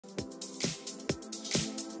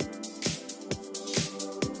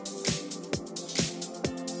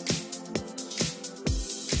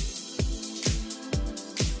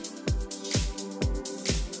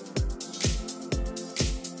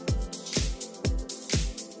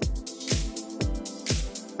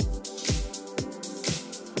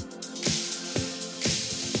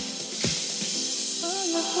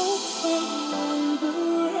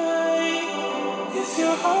If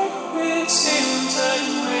your heart beats in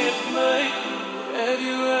time with mine, have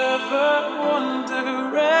you ever wondered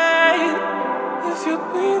if you'd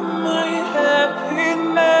be my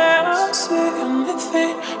happiness?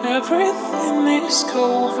 Anything, everything is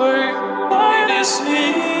covered by this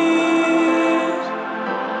need,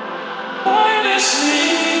 by this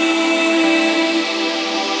need.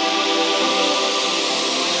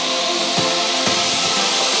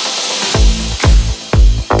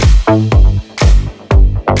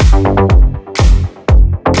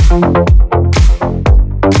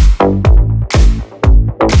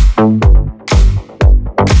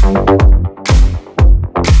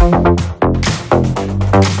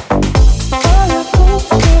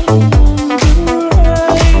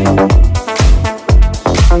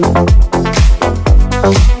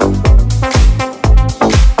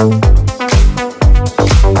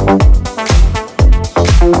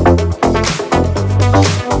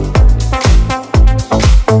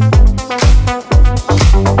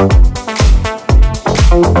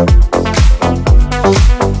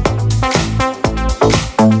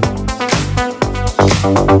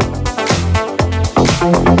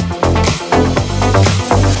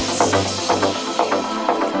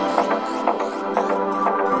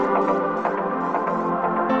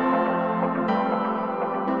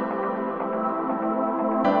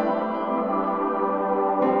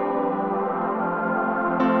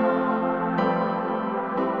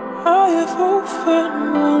 I've often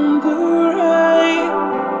wondered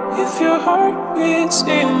if your heart beats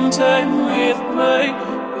in time with mine.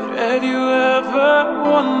 But have you ever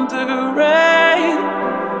wondered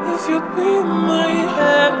if you'd be my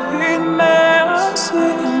happiness?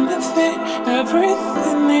 Anything,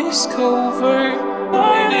 everything is covered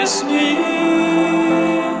by this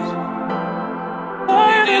need,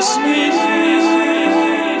 by this need.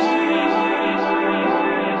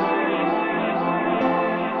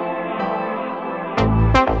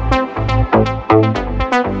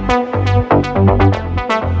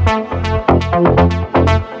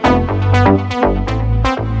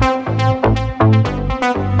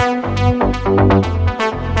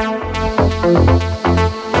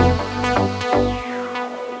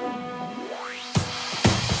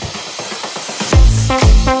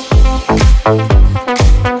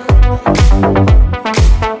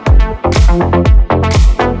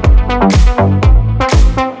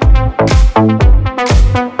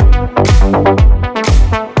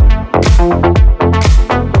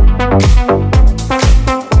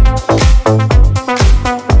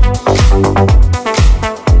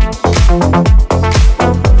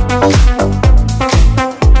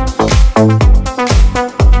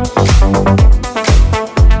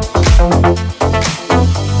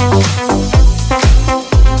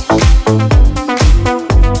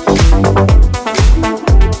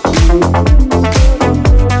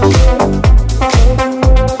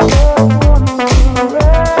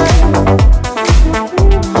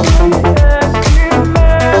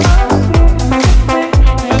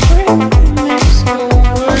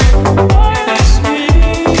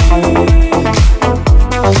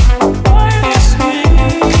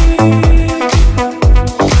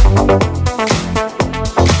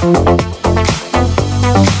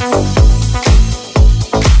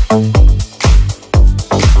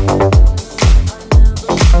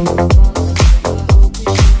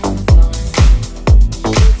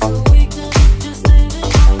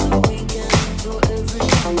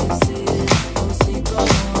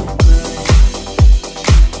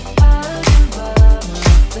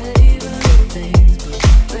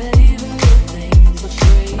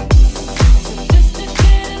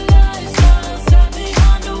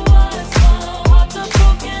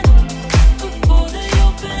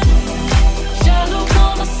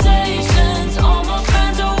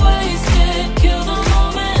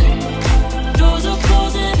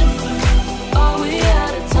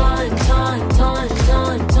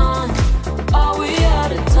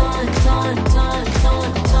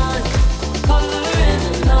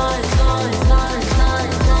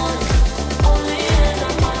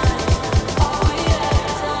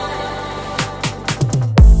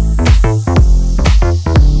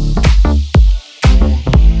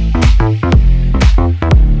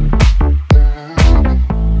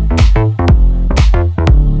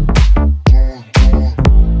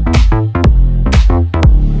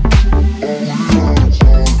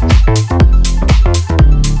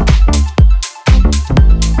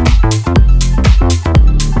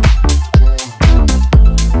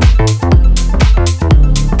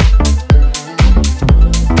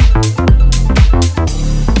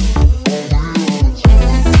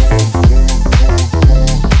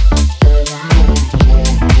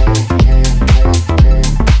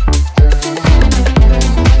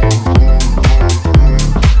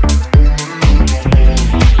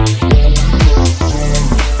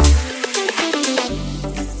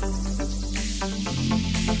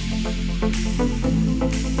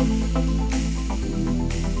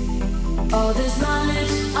 All this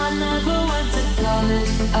knowledge, I never went to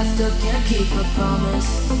college. I still can't keep a promise,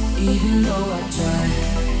 even though I try.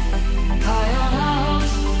 High on high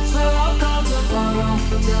hopes, swear I'll call tomorrow.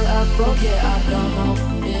 Till I forget, I don't know,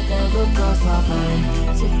 it never crossed my mind.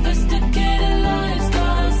 Sophisticated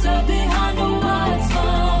lifestyle, set behind a wide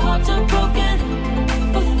smile. Hearts are broken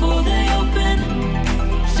before they open.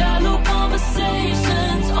 Shallow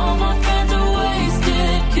conversations, all my friends are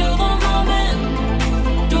wasted. Kill the moment,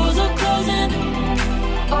 doors are closing.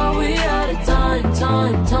 Are we out of time,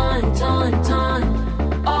 time, time, time, time?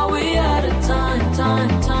 Are we out of time,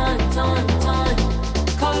 time, time, time, time?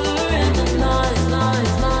 Color in the night, night,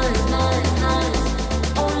 night, night, night.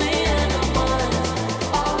 Only in the mind.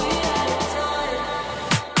 Are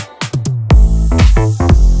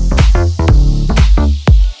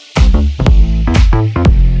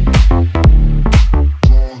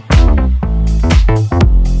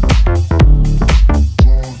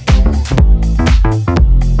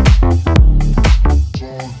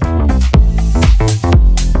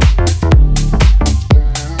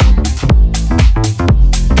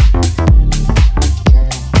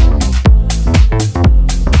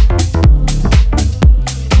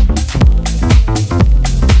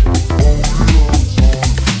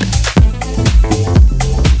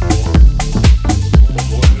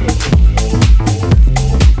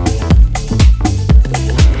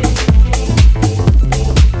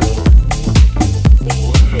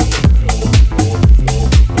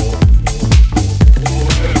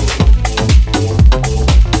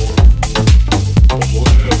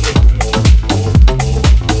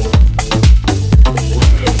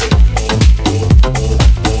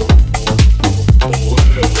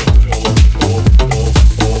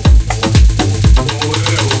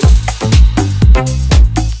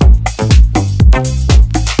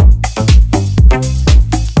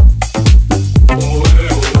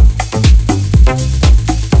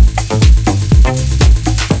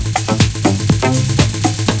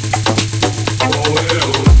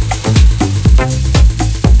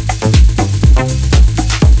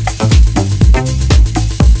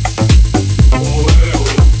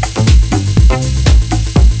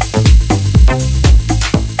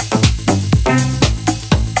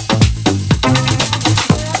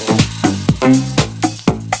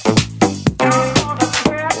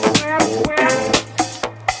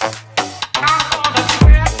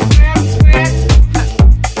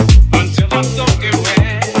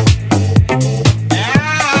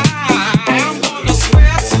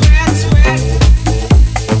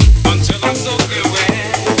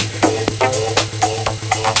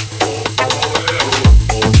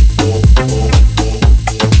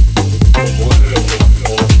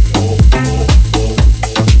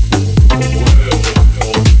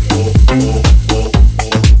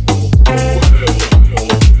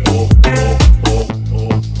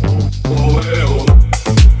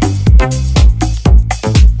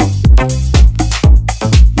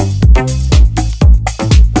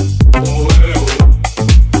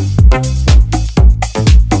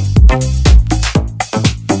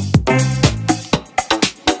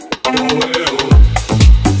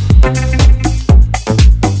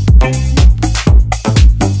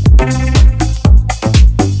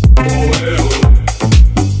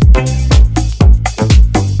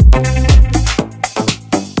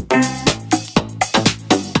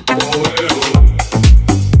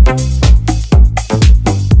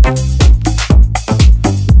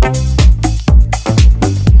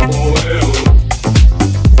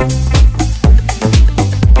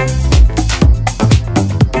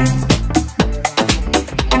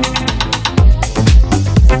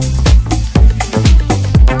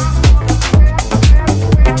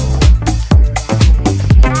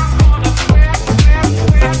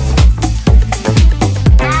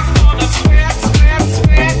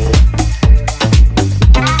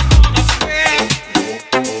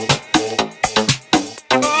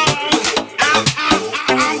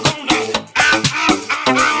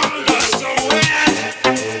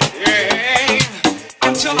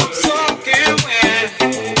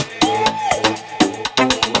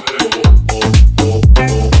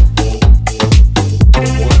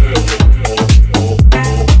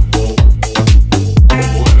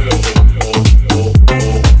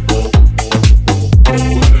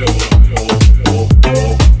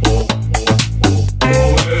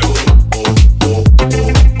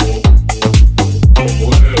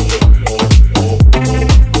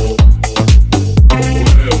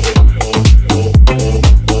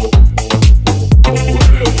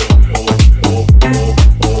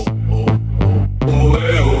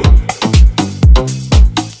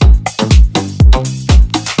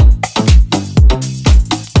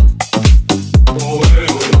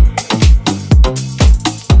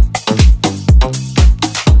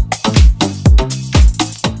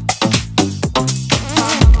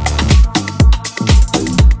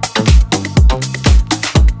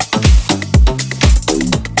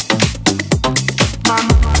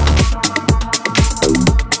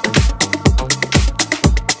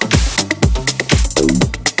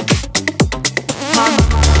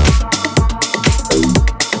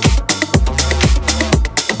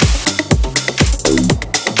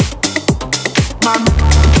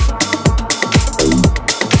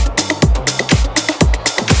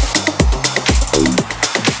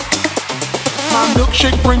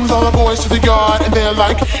Milkshake brings all the boys to the yard and they're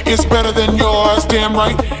like, it's better than yours, damn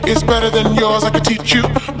right, it's better than yours, I could teach you,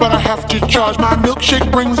 but I have to charge. My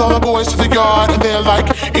milkshake brings all the boys to the yard and they're like,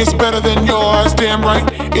 it's better than yours, damn right,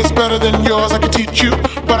 it's better than yours, I could teach you,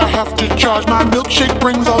 but I have to charge. My milkshake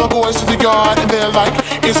brings all the boys to the yard and they're like,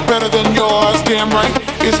 it's better than yours, damn right,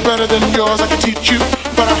 it's better than yours, I could teach you,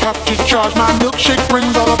 but I have to charge. My milkshake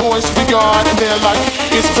brings all the boys to the yard and they're like,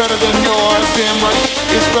 it's better than yours, damn right,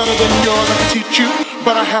 it's better than yours, I could teach you,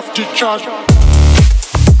 but I have to charge.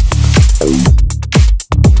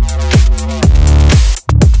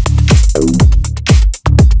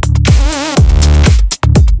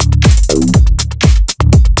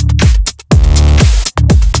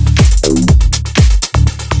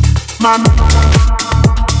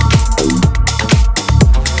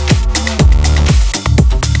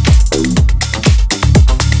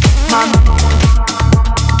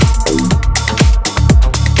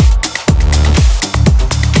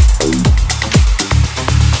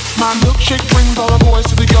 My milkshake brings all the boys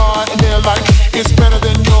to the yard and they're like, it's better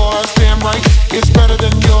than yours, damn right, it's better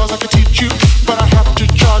than yours, I could teach you, but I have to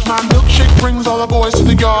charge. My milkshake brings all the boys to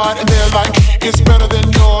the yard and they're like, it's better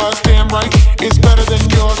than yours, damn right, it's better than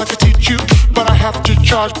yours, I could teach you, but I have to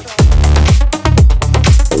charge.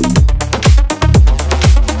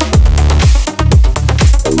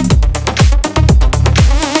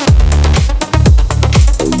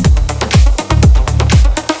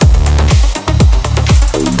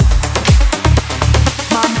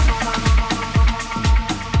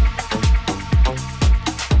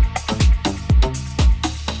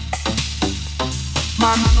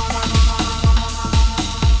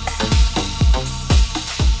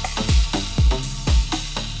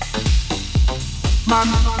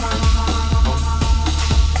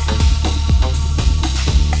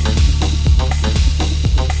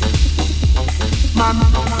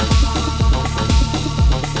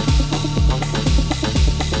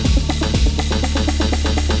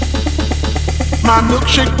 My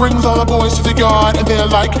milkshake brings all the boys to the yard and they're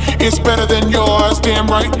like, it's better than yours, damn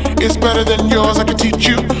right, it's better than yours, I could teach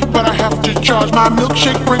you, but I have to charge. My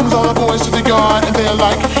milkshake brings all the boys to the yard and they're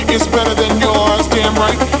like, it's better than yours, damn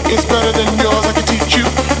right, it's better than yours, I could teach you,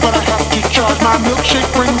 but I have to charge. My milkshake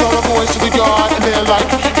brings all the boys to the yard and they're like,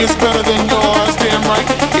 it's better than yours, damn right,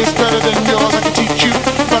 it's better than yours, I could teach you,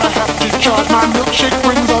 but I have to charge. My milkshake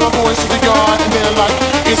brings all the boys to the yard and they're like,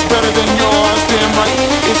 it's better than yours, damn right,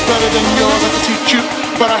 it's better than yours, I could teach you,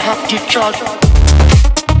 but I have to charge.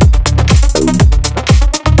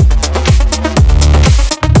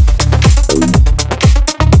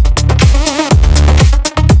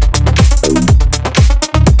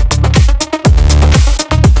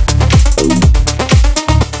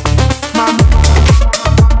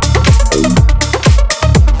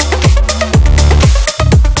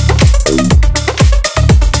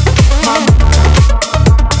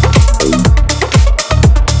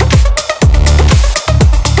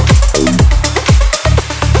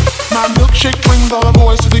 All the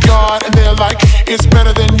boys to the yard and they're like, it's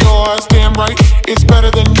better than yours, damn right, it's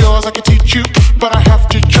better than yours, I could teach you, but I have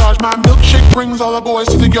to charge. My milkshake brings all the boys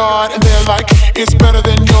to the yard and they're like, it's better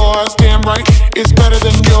than yours, damn right, it's better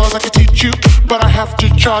than yours, I could teach you, but I have to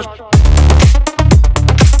charge.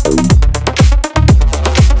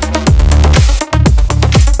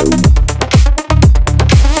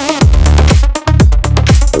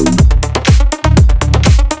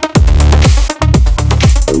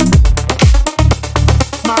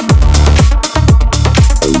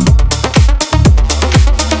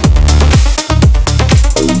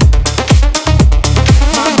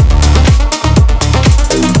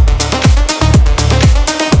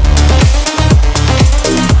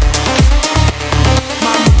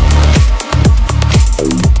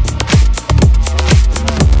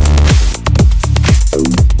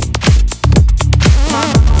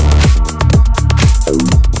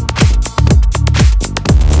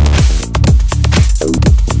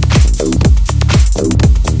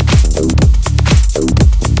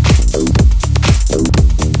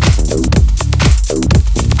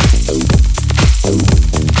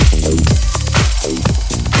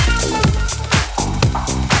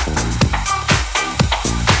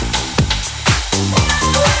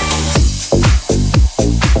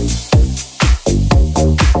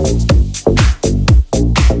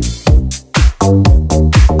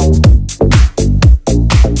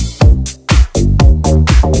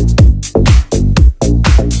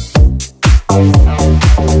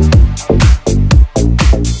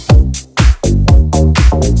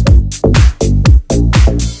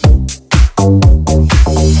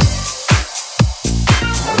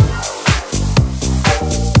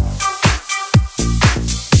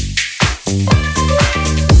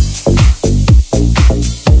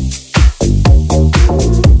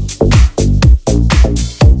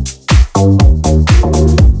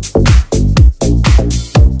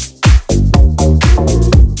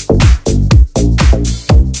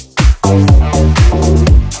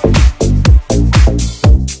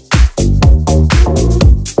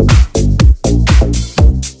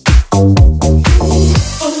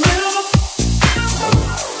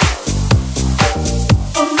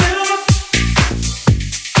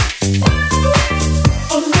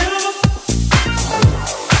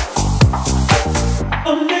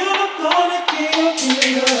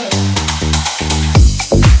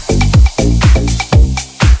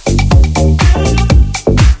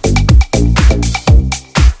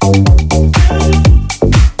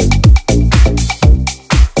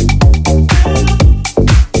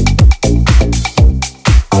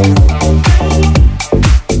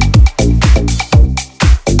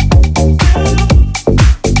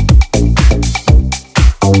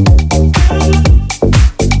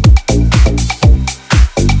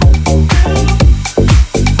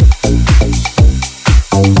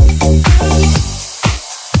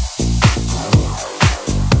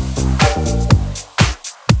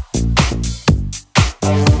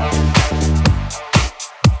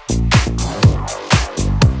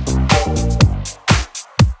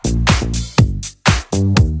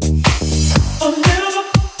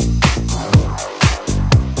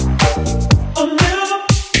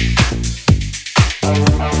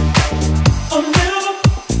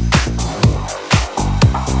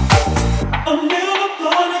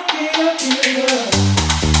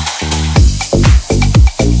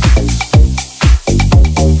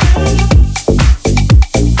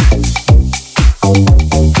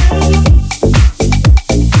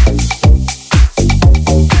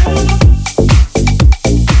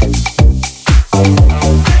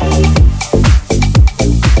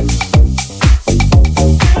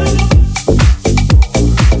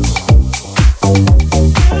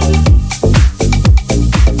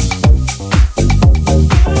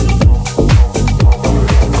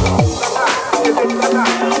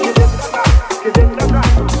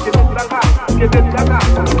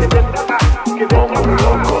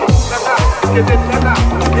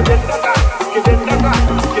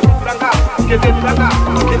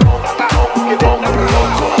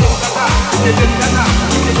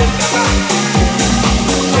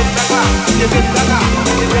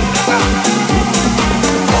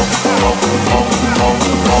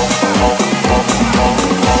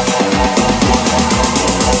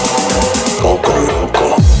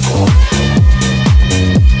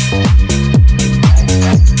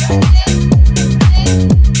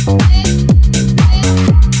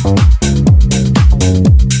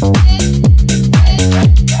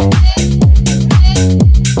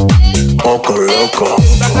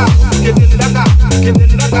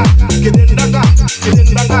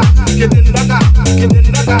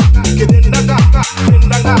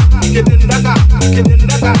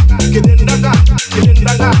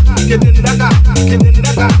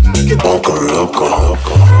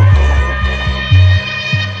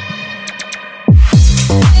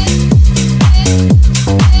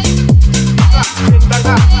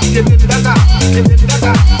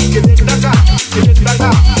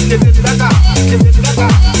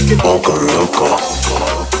 Poco loco.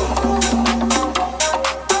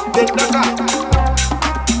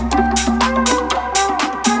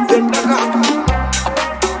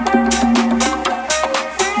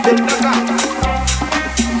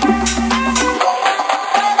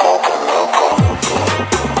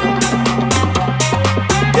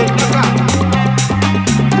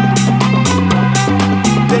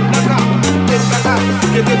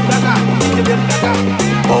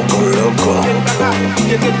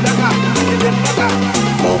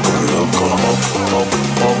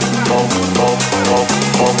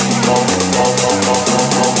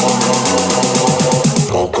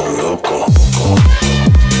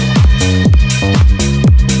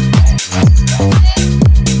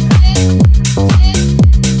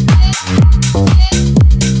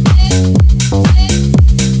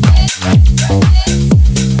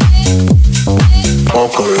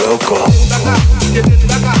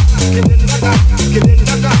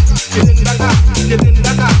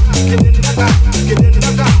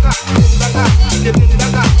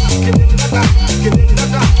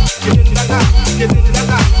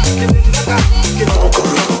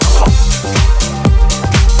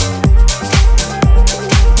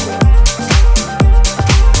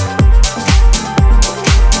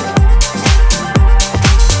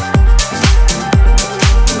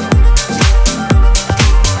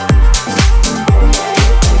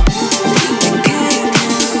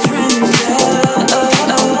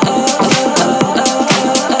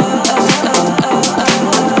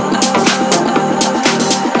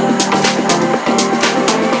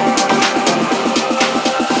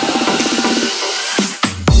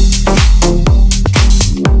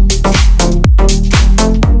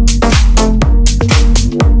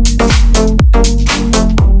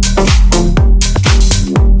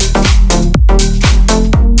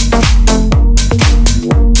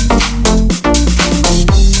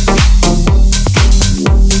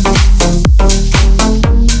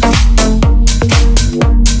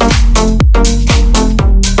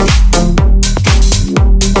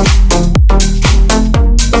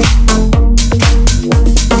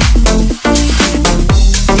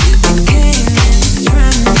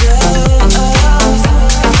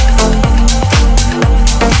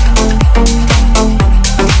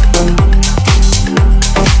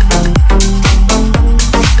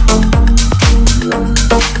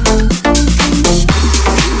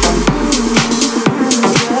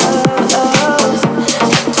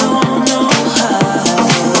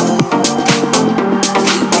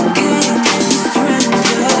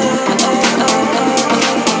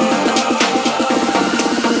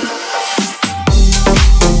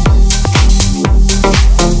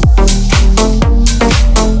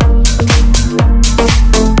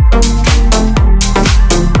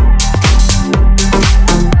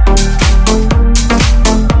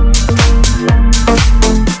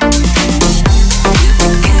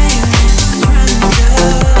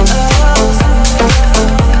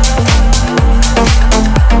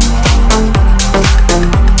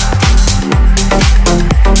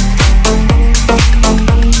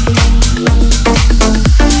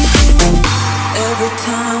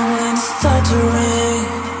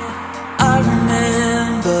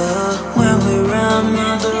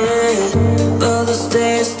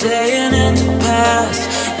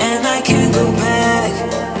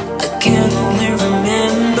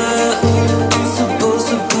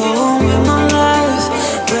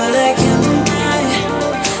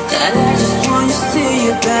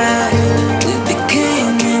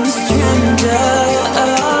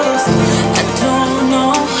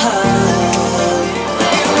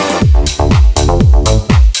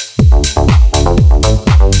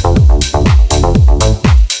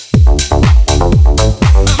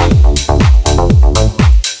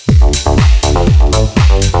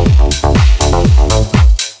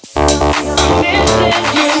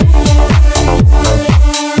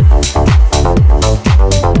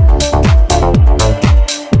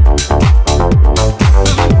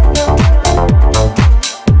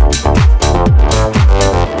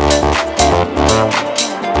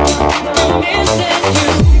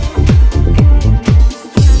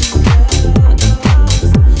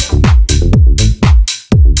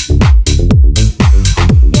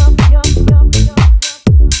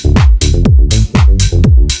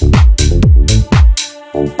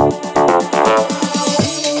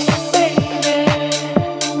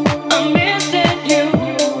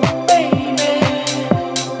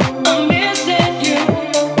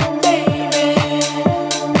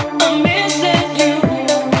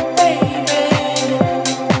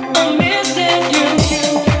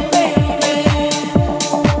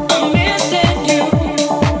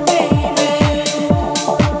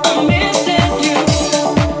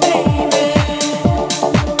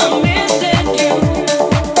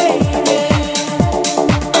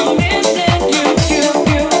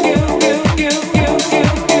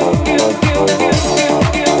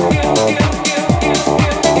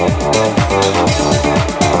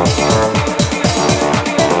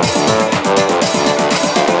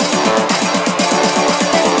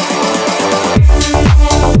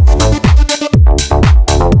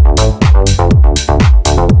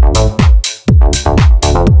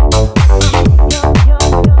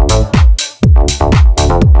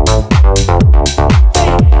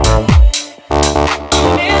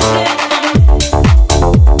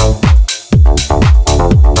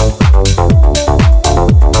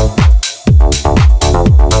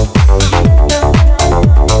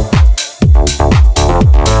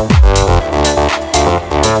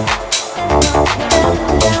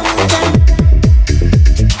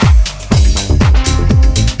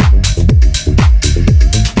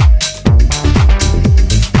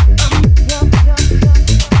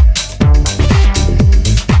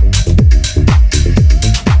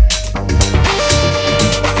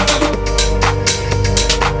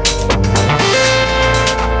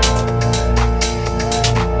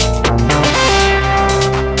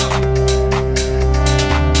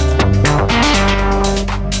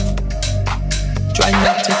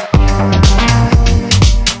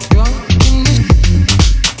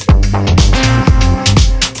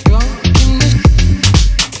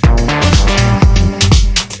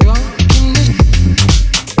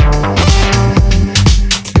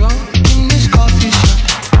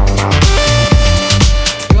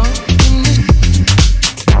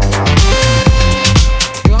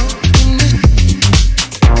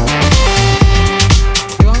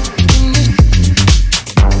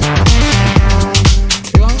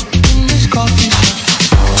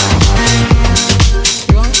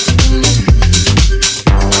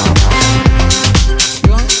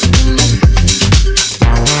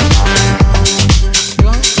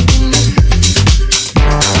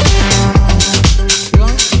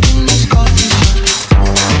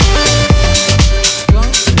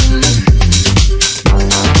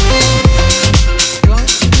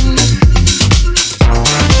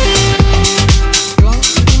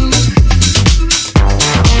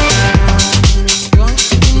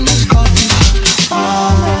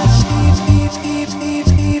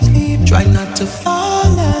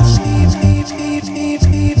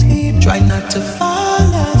 to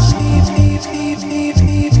fall asleep.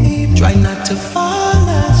 Try not to fall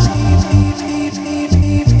asleep.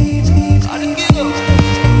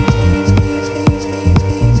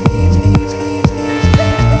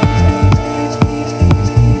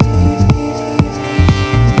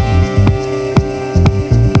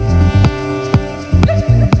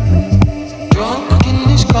 Drunk in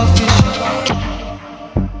this coffee shop.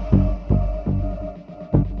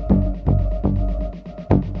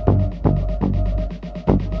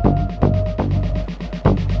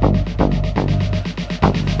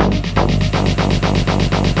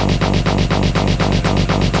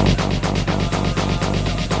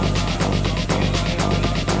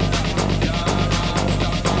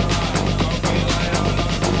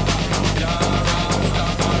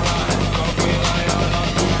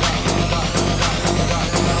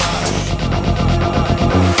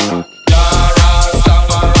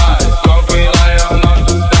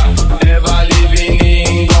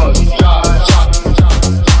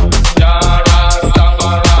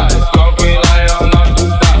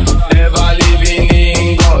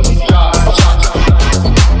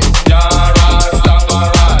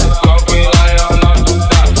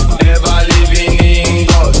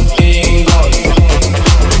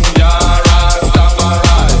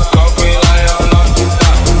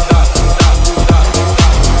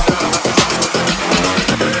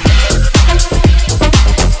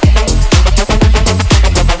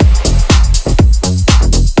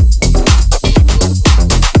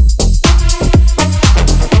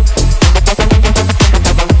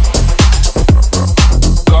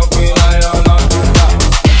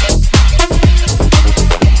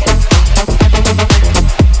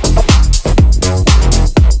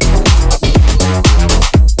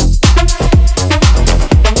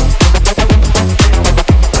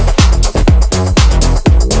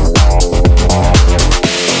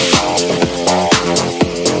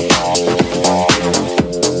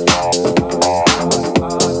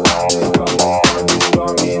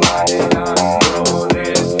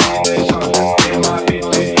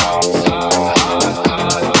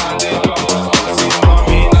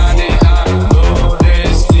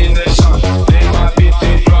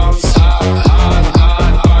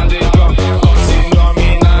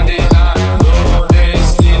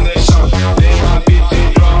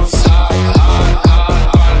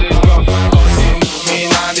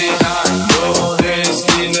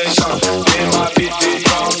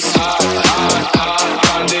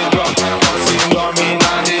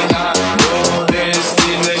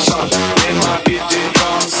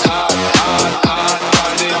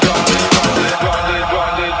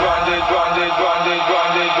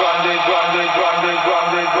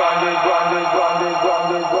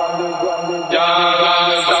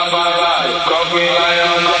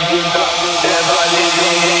 Never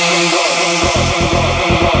living